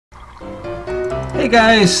Hey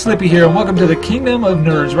guys, Slippy here, and welcome to the Kingdom of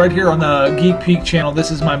Nerds right here on the Geek Peak channel. This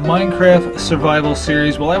is my Minecraft survival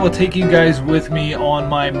series. Well, I will take you guys with me on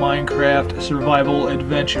my Minecraft survival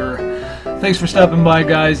adventure. Thanks for stopping by,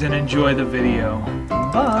 guys, and enjoy the video.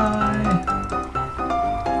 Bye!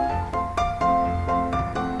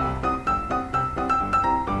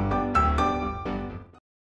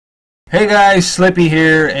 Hey guys, Slippy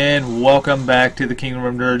here, and welcome back to the Kingdom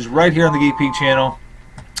of Nerds right here on the Geek Peak channel.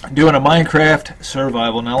 Doing a Minecraft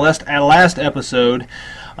survival. Now, last episode,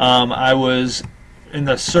 I was in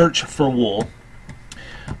the search for wool.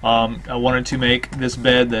 I wanted to make this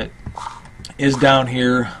bed that is down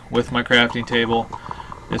here with my crafting table.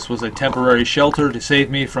 This was a temporary shelter to save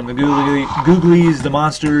me from the googlies, the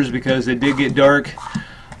monsters, because it did get dark.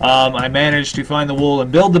 I managed to find the wool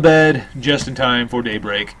and build the bed just in time for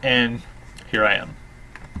daybreak, and here I am.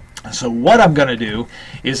 So what I'm going to do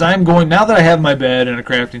is now that I have my bed and a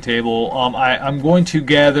crafting table, I'm going to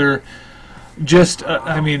gather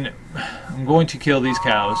I'm going to kill these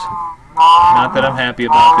cows. Not that I'm happy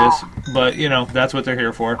about this, but, you know, that's what they're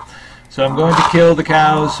here for. So I'm going to kill the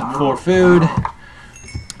cows for food,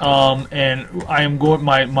 and I am going.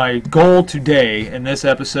 My goal today in this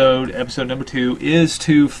episode number 2, is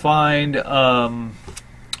to find a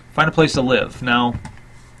place to live. Now,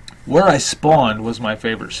 where I spawned was my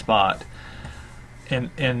favorite spot,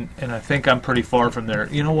 and I think I'm pretty far from there.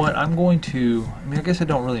 You know what? I'm going to. I guess I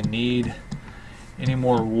don't really need any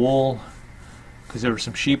more wool because there were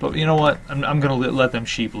some sheep. You know what? I'm going to let them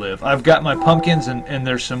sheep live. I've got my pumpkins, and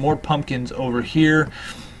there's some more pumpkins over here.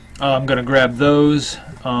 I'm going to grab those,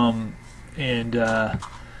 you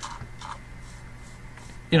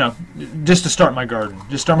know, just to start my garden.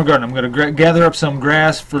 I'm going to gather up some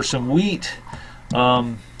grass for some wheat.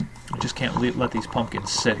 I just can't let these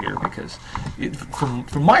pumpkins sit here because, from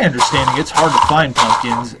my understanding, it's hard to find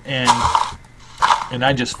pumpkins, and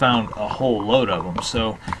I just found a whole load of them.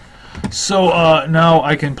 So now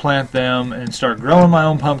I can plant them and start growing my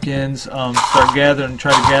own pumpkins. Try to gather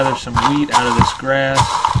some wheat out of this grass.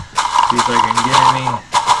 See if I can get any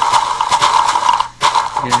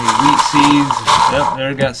wheat seeds. Yep,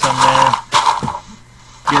 there, got some there.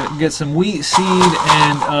 Get some wheat seed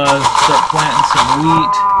and start planting some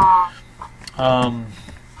wheat.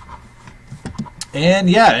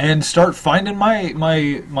 And start finding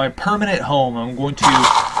my permanent home. I'm going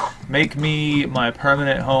to make me my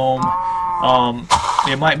permanent home.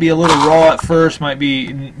 It might be a little raw at first, might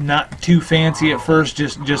be not too fancy at first,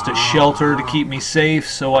 just a shelter to keep me safe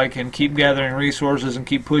so I can keep gathering resources and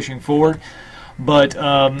keep pushing forward. But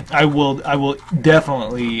I will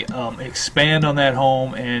definitely expand on that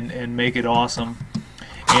home and make it awesome,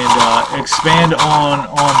 and expand on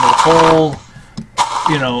the whole,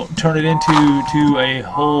 you know, turn it into a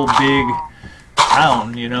whole big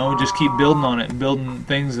town. You know, just keep building on it and building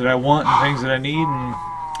things that I want and things that I need,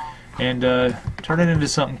 and turn it into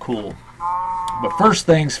something cool. But first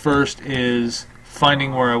things first is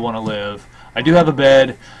finding where I want to live. I do have a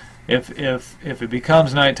bed. If it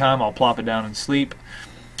becomes nighttime, I'll plop it down and sleep,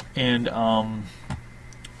 and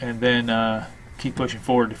then keep pushing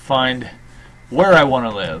forward to find where I want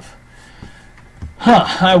to live.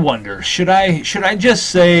 I wonder, should I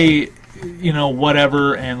just say, you know,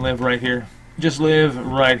 whatever, and live right here? Just live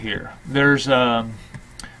right here. There's a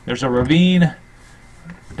ravine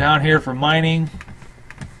down here for mining.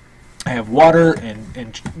 I have water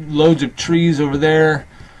and loads of trees over there.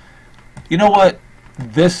 You know what?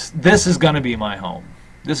 This is going to be my home.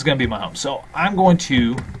 This is going to be my home. So I'm going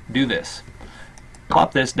to do this.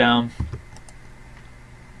 Plop this down.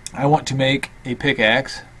 I want to make a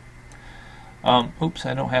pickaxe. Oops,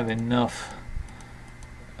 I don't have enough.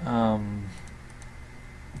 Yeah,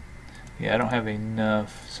 I don't have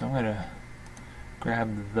enough. So I'm going to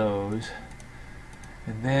grab those.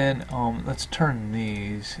 And then let's turn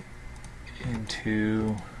these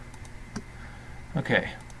into...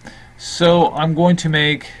 Okay. So I'm going to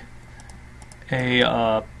make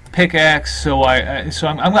a pickaxe. So I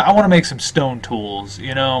want to make some stone tools.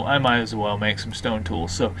 You know, I might as well make some stone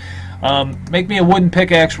tools. So make me a wooden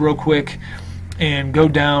pickaxe real quick, and go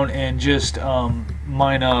down and just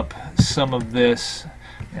mine up some of this.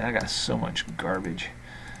 Man, I got so much garbage.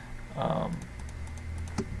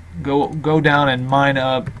 Go down and mine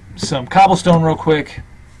up some cobblestone real quick.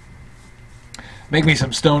 Make me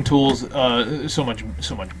some stone tools. So much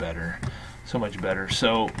better.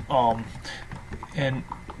 So and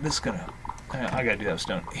this is gonna. I gotta do that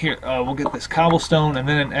stone. Here, we'll get this cobblestone, and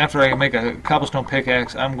then after I make a cobblestone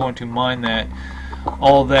pickaxe, I'm going to mine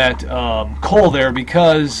all that coal there,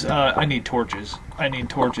 because I need torches.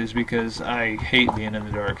 Because I hate being in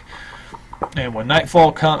the dark. And when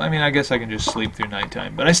nightfall comes, I mean, I guess I can just sleep through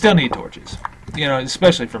nighttime, but I still need torches, you know,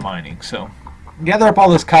 especially for mining. So gather up all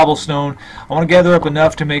this cobblestone. I want to gather up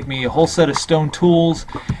enough to make me a whole set of stone tools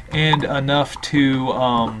and enough to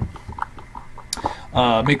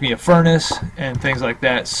make me a furnace and things like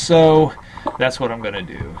that. So that's what I'm going to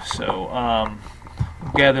do. So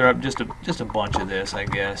gather up just a bunch of this, I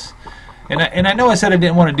guess. And I know I said I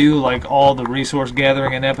didn't want to do like all the resource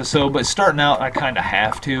gathering in episode, but starting out I kind of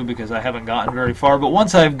have to because I haven't gotten very far. But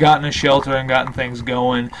once I've gotten a shelter and gotten things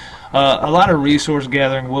going, a lot of resource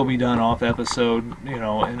gathering will be done off episode, you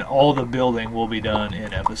know, and all the building will be done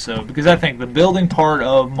in episode, because I think the building part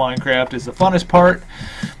of Minecraft is the funnest part,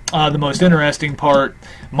 the most interesting part.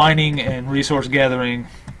 Mining and resource gathering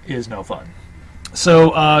is no fun.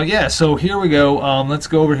 So yeah, so here we go. Let's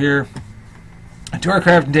go over here to our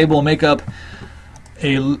crafting table and make up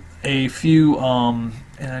a few. And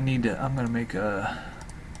I'm gonna make a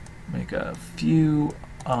few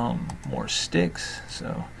more sticks.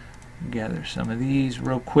 So gather some of these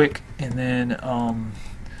real quick, and then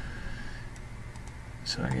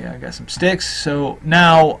so yeah, I got some sticks. So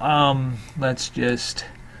now let's just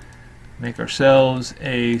make ourselves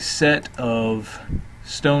a set of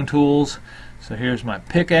stone tools. So here's my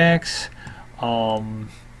pickaxe.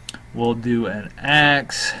 We'll do an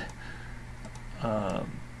axe.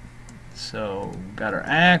 So got our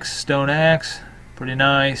axe, stone axe, pretty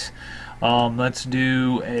nice. Let's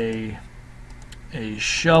do a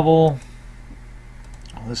shovel.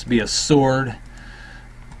 This will be a sword.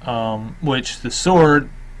 Which the sword,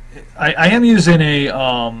 I am using a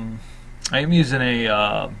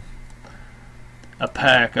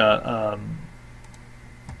pack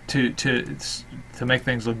to make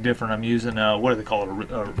things look different. I'm using what do they call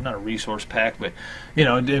it? Not a resource pack, but you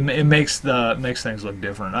know, it makes things look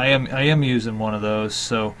different. I am using one of those.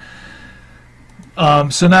 So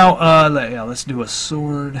so now let's do a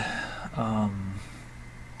sword. Oh,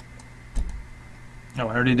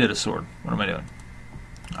 I already did a sword. What am I doing?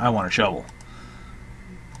 I want a shovel.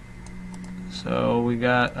 So we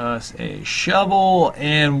got us a shovel,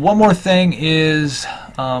 and one more thing is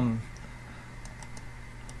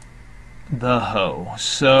the hoe.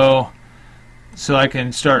 So I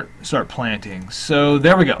can start planting. So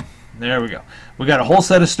there we go. There we go. We got a whole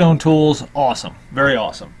set of stone tools. Awesome. Very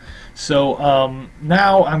awesome. So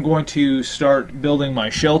now I'm going to start building my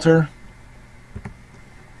shelter.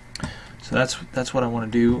 So that's what I want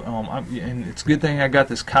to do. And it's a good thing I got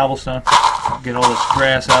this cobblestone. Get all this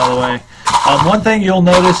grass out of the way. One thing you'll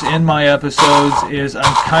notice in my episodes is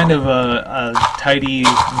I'm kind of a tidy,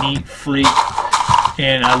 neat freak,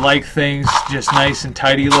 and I like things just nice and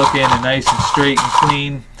tidy looking and nice and straight and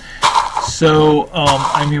clean. So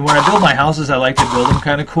I mean, when I build my houses, I like to build them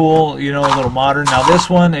kind of cool, you know, a little modern. Now this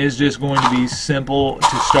one is just going to be simple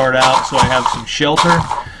to start out, so I have some shelter.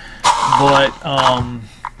 But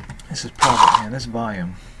this is probably, man, this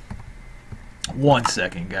volume. 1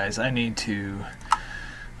 second, guys. I need to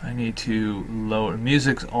lower.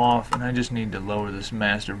 Music's off, and I just need to lower this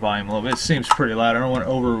master volume a little bit. It seems pretty loud. I don't want to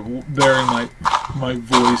overbearing my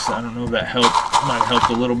voice. I don't know if that helped. Might have helped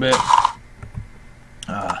a little bit.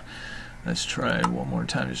 Let's try it one more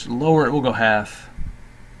time. Just lower it. We'll go half.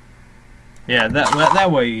 Yeah,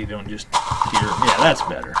 that way you don't just hear. Yeah, that's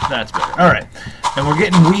better. That's better. All right, and we're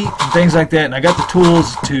getting wheat and things like that, and I got the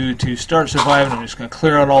tools to start surviving. I'm just going to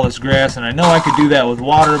clear out all this grass, and I know I could do that with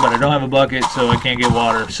water, but I don't have a bucket, so I can't get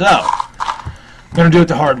water. So I'm going to do it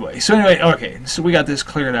the hard way. So anyway, okay, so we got this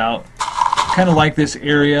cleared out. Kind of like this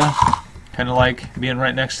area. Kind of like being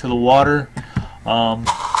right next to the water.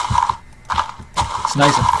 It's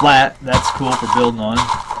nice and flat. That's cool for building on.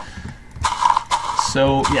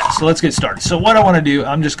 So yeah, so let's get started. So what I want to do,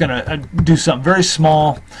 I'm just going to do something very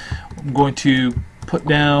small. I'm going to put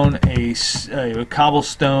down a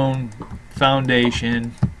cobblestone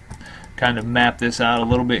foundation, kind of map this out a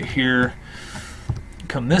little bit here.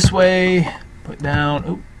 Come this way, put down,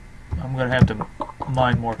 oop, I'm going to have to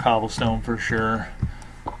mine more cobblestone for sure,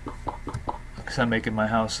 because I'm making my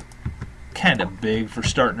house kind of big for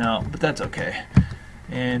starting out, but that's okay.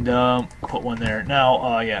 And put one there.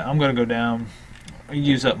 Now, yeah, I'm going to go down.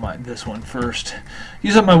 Use up this one first.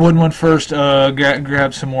 Use up my wooden one first.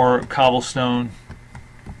 Grab some more cobblestone.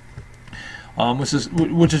 Which is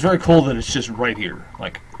very cool that it's just right here,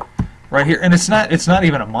 like right here, and it's not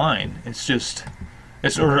even a mine. It's just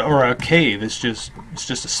or a cave. It's just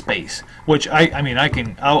a space. Which I mean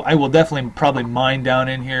I will definitely probably mine down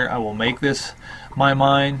in here. I will make this my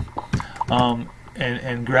mine,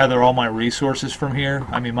 and gather all my resources from here.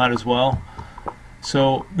 I mean, might as well.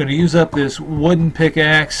 So I'm going to use up this wooden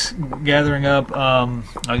pickaxe, gathering up, I'll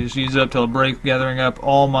just use it up till it breaks, gathering up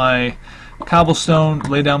all my cobblestone,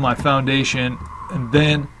 lay down my foundation, and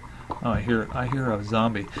then I hear a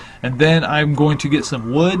zombie. And then I'm going to get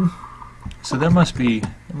some wood. So there must be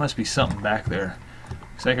something back there.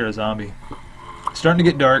 Because I hear a zombie. It's starting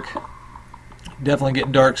to get dark. Definitely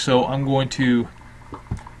getting dark. So I'm going to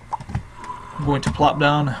plop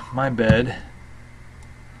down my bed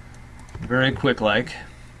very quick like,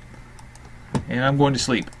 and I'm going to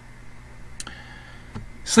sleep.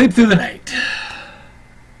 Sleep through the night.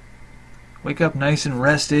 Wake up nice and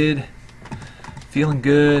rested, feeling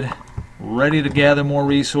good, ready to gather more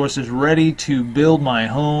resources, ready to build my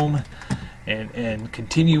home and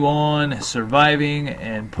continue on surviving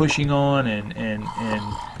and pushing on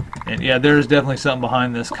and yeah, there's definitely something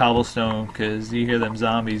behind this cobblestone, because you hear them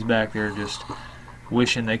zombies back there just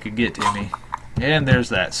wishing they could get to me. And there's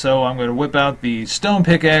that. So I'm going to whip out the stone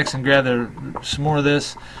pickaxe and gather some more of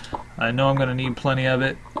this. I know I'm going to need plenty of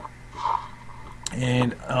it.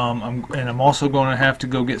 And I'm also going to have to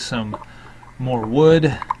go get some more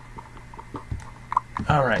wood.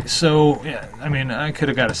 Alright, so yeah, I mean, I could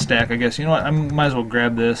have got a stack, I guess. You know what? I might as well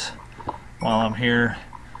grab this while I'm here.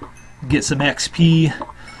 Get some XP.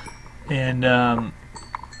 And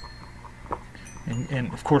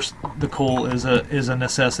of course the coal is a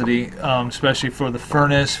necessity, especially for the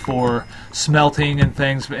furnace, for smelting and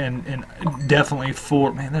things, and definitely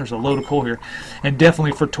for, man, there's a load of coal here, and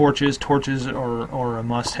definitely for torches. Torches are a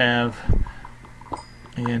must-have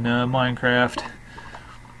in Minecraft.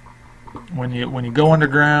 When you go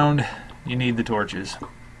underground, you need the torches,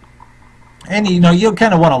 and you'll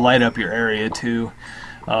kind of want to light up your area too,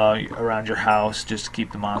 around your house, just to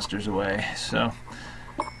keep the monsters away.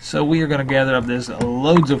 So we are going to gather up this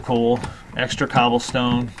loads of coal, extra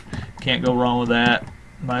cobblestone. Can't go wrong with that.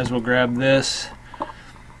 Might as well grab this.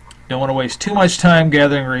 Don't want to waste too much time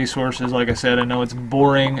gathering resources. Like I said, I know it's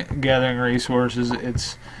boring gathering resources.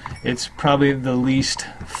 It's probably the least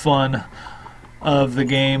fun of the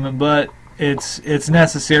game, but it's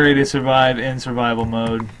necessary to survive in survival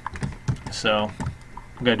mode. So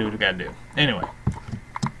we gotta do what we gotta do. Anyway,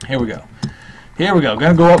 here we go. Here we go.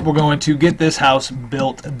 Gonna go up. We're going to get this house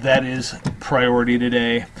built. That is priority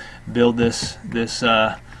today. Build this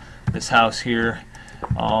house here,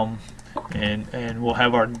 and we'll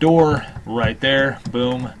have our door right there.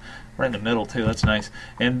 Boom, right in the middle too. That's nice.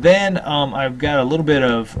 And then I've got a little bit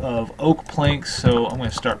of oak planks, so I'm going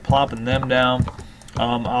to start plopping them down.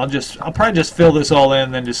 I'll probably just fill this all in,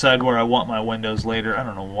 and then decide where I want my windows later. I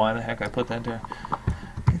don't know why the heck I put that there.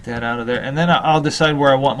 Get that out of there, and then I'll decide where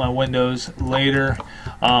I want my windows later.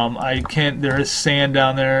 There is sand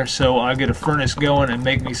down there, so I'll get a furnace going and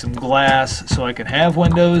make me some glass so I can have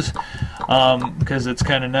windows, because it's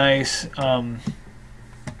kind of nice.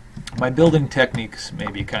 My building techniques may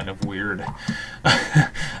be kind of weird.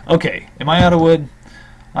 Okay, am I out of wood?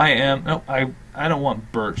 I am. No, I don't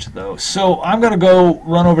want birch though. So I'm gonna go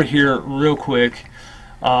run over here real quick,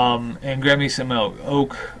 and grab me some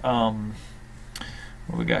oak.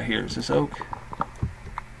 What we got here? Is this oak?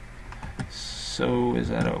 So is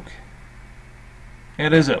that oak? Yeah,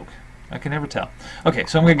 it is oak. I can never tell. Okay,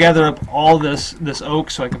 so I'm gonna gather up all this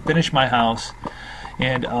oak so I can finish my house,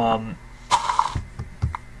 and what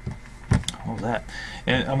was that?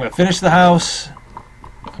 And I'm gonna finish the house.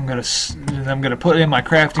 I'm gonna put in my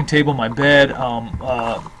crafting table, my bed,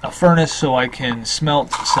 a furnace so I can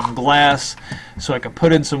smelt some glass, so I can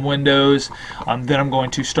put in some windows. Then I'm going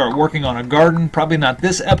to start working on a garden. Probably not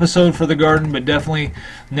this episode for the garden, but definitely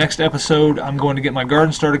next episode I'm going to get my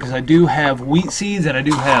garden started, because I do have wheat seeds and I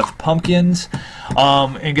do have pumpkins.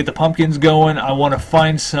 And get the pumpkins going. I want to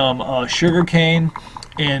find some sugar cane,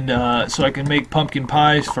 and so I can make pumpkin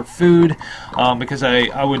pies for food, because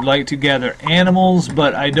I would like to gather animals,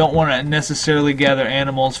 but I don't want to necessarily gather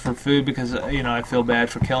animals for food, because I feel bad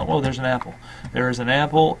for killing. Whoa, there's an apple. There is an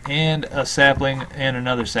apple and a sapling and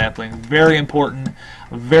another sapling. Very important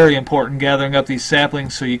gathering up these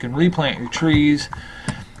saplings so you can replant your trees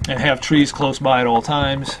and have trees close by at all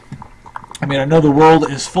times. I mean, I know the world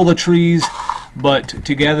is full of trees, but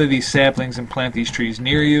to gather these saplings and plant these trees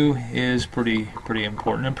near you is pretty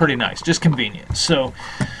important and pretty nice, just convenient. So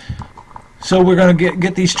we're going to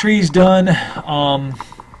get these trees done,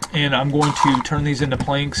 and I'm going to turn these into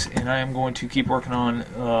planks, and I am going to keep working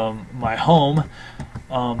on my home.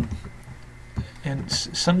 And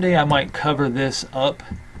someday I might cover this up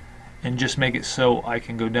and just make it so I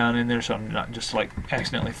can go down in there, so I'm not just like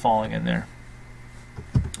accidentally falling in there.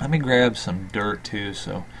 Let me grab some dirt too,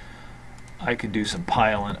 so I can do some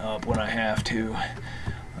piling up when I have to.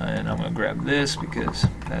 And I'm going to grab this because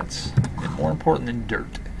that's more important than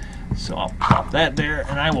dirt. So I'll pop that there,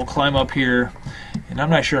 and I will climb up here. And I'm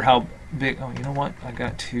not sure how big. Oh, you know what? I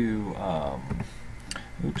got to.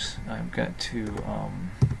 Oops! I've got to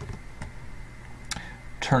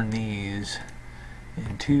turn these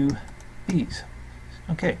into these.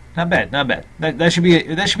 Okay, not bad, not bad. That should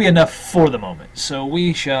be enough for the moment. So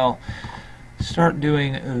we shall start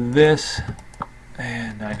doing this,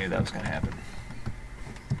 and I knew that was going to happen.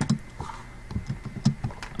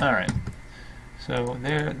 All right. So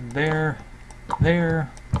there, up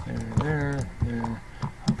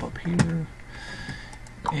here,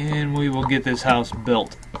 and we will get this house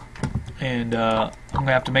built. And I'm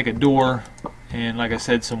gonna have to make a door, and like I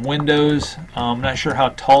said, some windows. I'm not sure how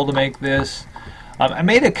tall to make this. I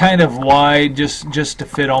made it kind of wide, just to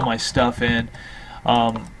fit all my stuff in.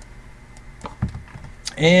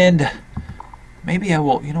 And maybe I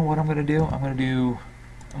will. You know what I'm gonna do? I'm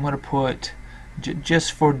gonna put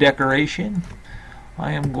just for decoration.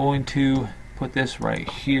 I am going to put this right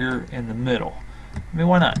here in the middle. I mean,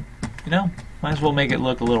 why not? You know, might as well make it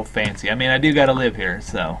look a little fancy. I mean, I do got to live here,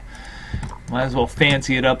 so might as well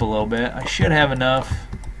fancy it up a little bit. I should have enough,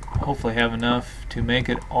 hopefully have enough to make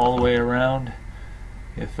it all the way around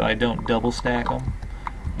if I don't double stack them.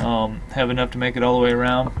 Have enough to make it all the way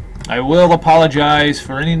around. I will apologize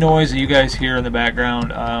for any noise that you guys hear in the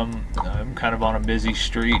background. I'm kind of on a busy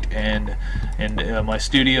street, and my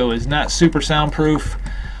studio is not super soundproof,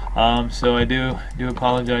 so I do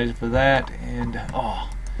apologize for that. And oh,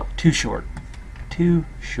 too short, and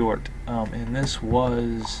this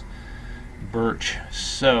was birch,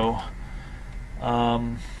 so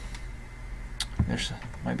there's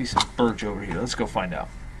might be some birch over here. Let's go find out.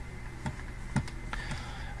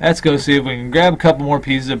 Let's go see if we can grab a couple more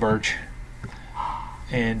pieces of birch.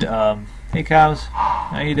 And hey cows,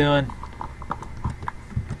 how you doing?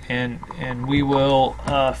 And we will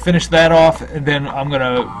finish that off, and then I'm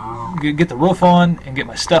gonna get the roof on and get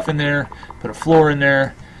my stuff in there, put a floor in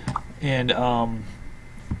there, and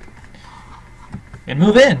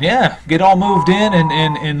move in. Yeah, get all moved in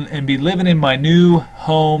and be living in my new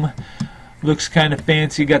home. Looks kind of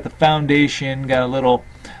fancy. Got the foundation. Got a little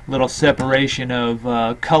separation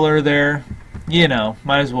of color there. You know,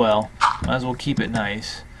 might as well keep it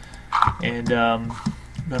nice. And I'm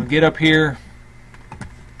gonna get up here,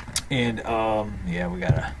 and yeah, we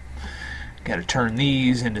gotta turn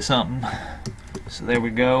these into something. So there we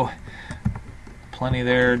go. Plenty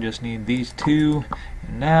there. Just need these two.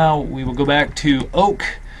 And now we will go back to oak.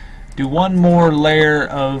 Do one more layer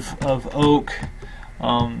of oak.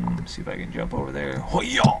 See if I can jump over there.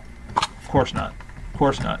 Of course not. Of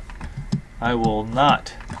course not. I will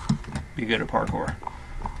not be good at parkour.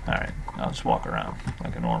 Alright, I'll just walk around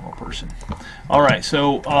like a normal person. Alright,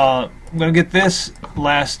 so I'm going to get this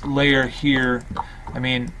last layer here. I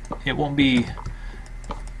mean, it won't be,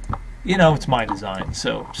 you know, it's my design,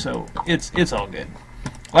 so it's all good.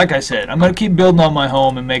 Like I said, I'm going to keep building on my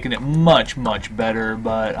home and making it much better,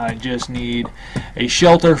 but I just need a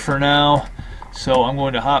shelter for now. So I'm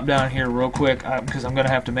going to hop down here real quick because I'm going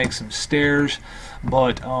to have to make some stairs.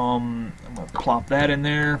 But I'm going to plop that in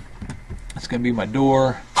there. It's going to be my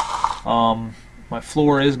door. My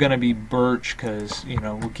floor is going to be birch because, you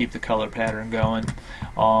know, we'll keep the color pattern going.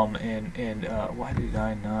 Why did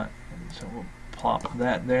I not? So we'll plop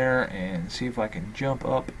that there and see if I can jump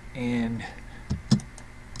up and...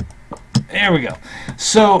 There we go.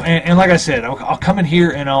 So, and like I said, I'll come in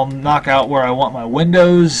here and I'll knock out where I want my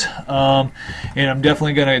windows, and I'm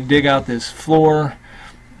definitely going to dig out this floor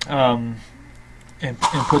and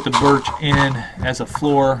put the birch in as a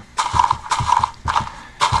floor.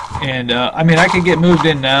 And I mean, I could get moved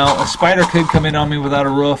in now. A spider could come in on me without a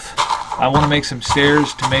roof. I want to make some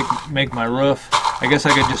stairs to make my roof. I guess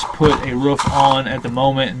I could just put a roof on at the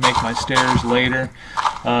moment and make my stairs later,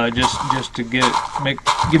 just to give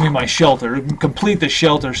me my shelter, complete the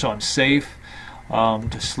shelter so I'm safe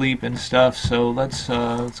to sleep and stuff. So let's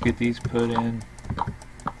get these put in.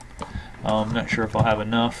 I'm not sure if I'll have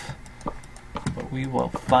enough, but we will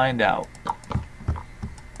find out.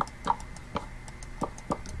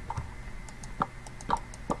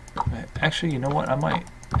 Actually, you know what? I might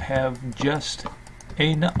have just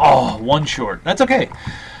one short. That's okay.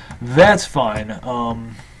 That's fine. All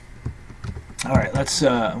right. Let's.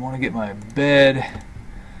 I want to get my bed,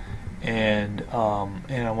 and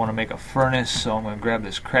I want to make a furnace. So I'm going to grab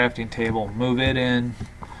this crafting table, move it in.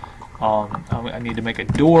 I need to make a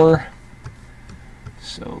door.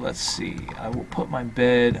 So let's see. I will put my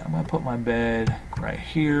bed. I'm going to put my bed right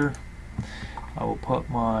here. I will put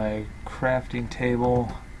my crafting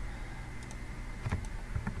table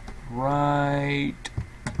right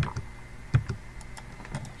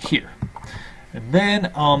here. And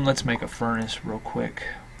then let's make a furnace real quick.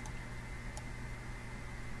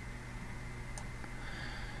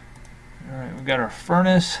 we've got our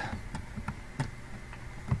furnace.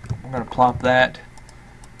 I'm going to plop that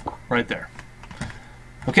right there.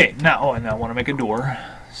 Okay, now, and I want to make a door.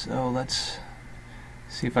 So let's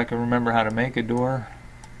see if I can remember how to make a door.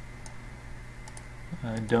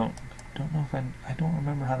 I don't know if I don't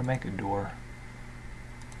remember how to make a door.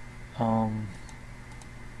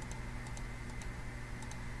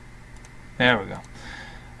 There we go.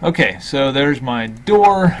 Okay, so there's my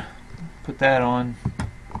door. Put that on.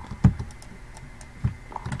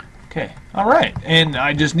 Okay, all right, and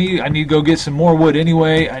I need to go get some more wood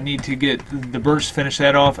anyway. I need to get the birch to finish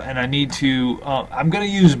that off, and I need to. I'm going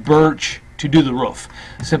to use birch to do the roof,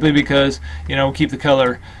 simply because keep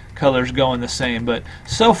the colors going the same. But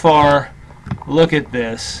so far, look at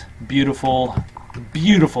this beautiful,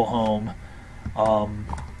 beautiful home.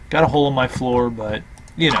 Got a hole in my floor, but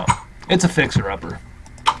it's a fixer-upper.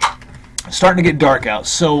 Starting to get dark out,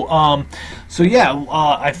 so yeah.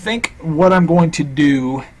 I think what I'm going to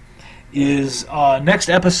do is next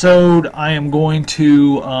episode I'm going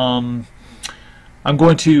to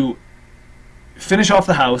finish off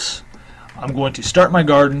the house. I'm going to start my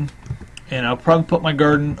garden, and I'll probably put my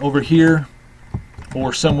garden over here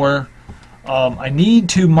or somewhere. I need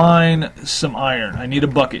to mine some iron. I need a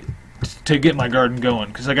bucket to get my garden going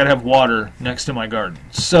because I gotta have water next to my garden.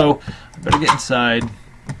 So I better get inside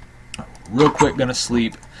real quick. Gonna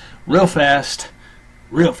sleep real fast.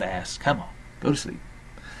 Come on, go to sleep.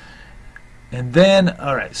 And then,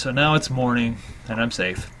 alright, so now it's morning, and I'm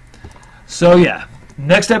safe. So yeah,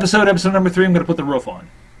 next episode, episode number 3, I'm going to put the roof on.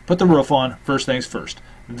 Put the roof on, first things first.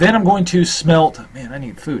 Then I'm going to smelt, man, I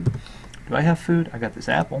need food. Do I have food? I got this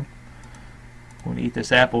apple. I'm going to eat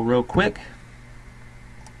this apple real quick.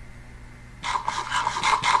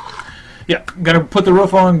 Yeah, I'm going to put the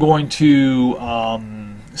roof on, going to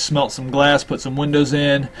smelt some glass, put some windows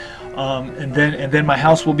in. And then my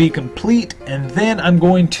house will be complete, and then I'm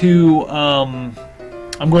going to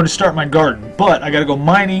start my garden. But I got to go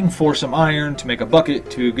mining for some iron to make a bucket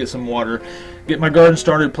to get some water, get my garden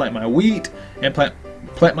started, plant my wheat, and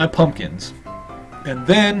plant my pumpkins. And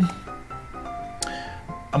then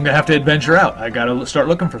I'm gonna have to adventure out. I got to start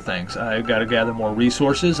looking for things. I got to gather more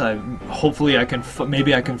resources. Hopefully I can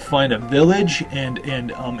maybe I can find a village, and in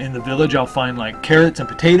the village I'll find like carrots and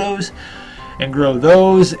potatoes, and grow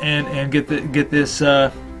those, and get this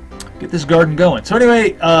garden going. So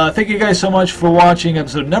anyway, thank you guys so much for watching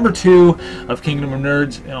episode number 2 of Kingdom of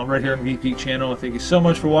Nerds, right here on the Geek channel. Thank you so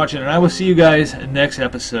much for watching, and I will see you guys next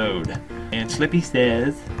episode. And Slippy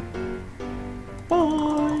says.